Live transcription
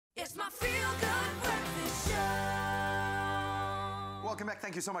It's my feel-good breakfast show. Welcome back.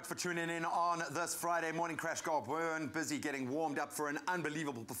 Thank you so much for tuning in on this Friday morning. Crash Garb we're busy getting warmed up for an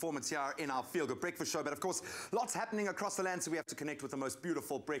unbelievable performance here in our Feel Good Breakfast show. But of course, lots happening across the land, so we have to connect with the most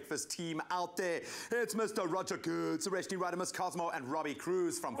beautiful breakfast team out there. It's Mr. Roger Goode, Sureshni Ryder, Miss Cosmo, and Robbie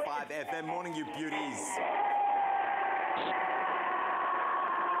Cruz from 5FM. Morning, you beauties.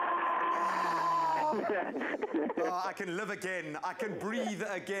 Oh, I can live again. I can breathe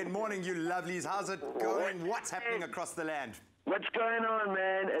again. Morning, you lovelies. How's it going? What's happening across the land? What's going on,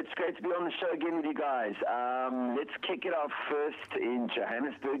 man? It's great to be on the show again with you guys. Let's kick it off first in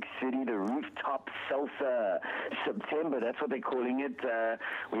Johannesburg City, the Rooftop Salsa September. That's what they're calling it.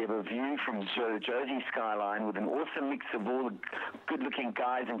 We have a view from the Josie skyline with an awesome mix of all the good-looking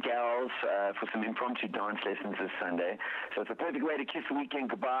guys and gals for some impromptu dance lessons this Sunday. So it's a perfect way to kiss the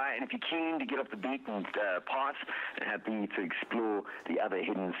weekend goodbye. And if you're keen to get off the beat and pass, and happy to explore the other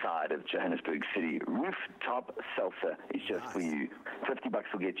hidden side of Johannesburg City, Rooftop Salsa is just for you. $50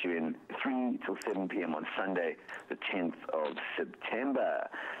 will get you in 3 till 7 p.m. on Sunday, the 10th of September.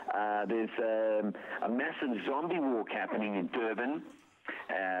 There's a massive zombie walk happening in Durban.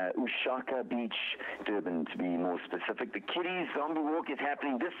 Ushaka Beach, Durban to be more specific. The Kiddies Zombie Walk is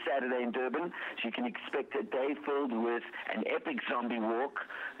happening this Saturday in Durban, so you can expect a day filled with an epic zombie walk,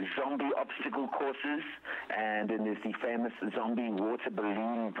 zombie obstacle courses, and then there's the famous zombie water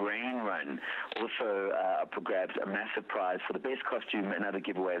balloon brain run. Also up for grabs, a massive prize for the best costume and other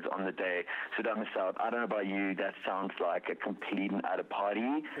giveaways on the day, so don't miss out. I don't know about you, that sounds like a complete and utter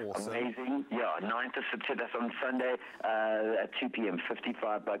party. Awesome. Amazing. Yeah, 9th of September, that's on Sunday at 2 p.m. $55,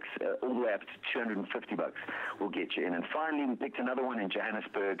 all the way up to $250 will get you in. And finally, we picked another one in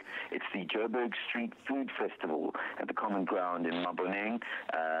Johannesburg. It's the Joburg Street Food Festival at the Common Ground in Maboneng.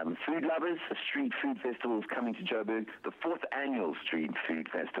 Food lovers, the Street Food Festival is coming to Joburg. The 4th annual Street Food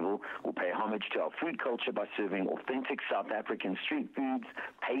Festival will pay homage to our food culture by serving authentic South African street foods,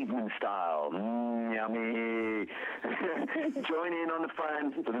 pavement style. Yummy. Join in on the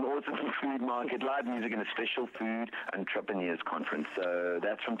fun with an awesome food market, live music, and a special food entrepreneurs conference. So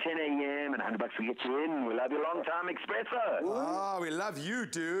that's from 10 a.m. and $100 will get you in. We love you long time, Expresso. Oh, we love you,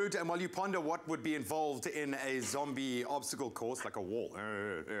 dude. And while you ponder what would be involved in a zombie obstacle course, like a wall,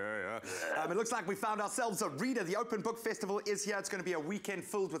 it looks like we found ourselves a reader. The Open Book Festival is here. It's going to be a weekend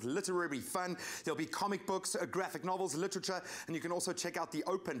filled with literary fun. There'll be comic books, graphic novels, literature, and you can also check out the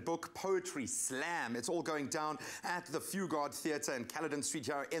Open Book Poetry Slam. It's all going down at the Fugard Theatre in Caledon Street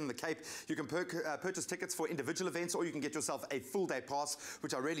here in the Cape. You can purchase tickets for individual events, or you can get yourself a full-day pass,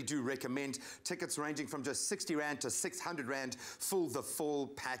 which I really do recommend. Tickets ranging from just 60 Rand to 600 Rand, the full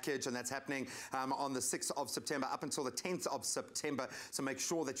package, and that's happening on the 6th of September up until the 10th of September, so make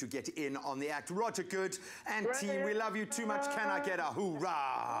sure that you get in on the act. Roger Goode and team, we love you too much. Can I get a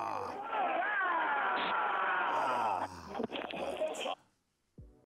hoorah?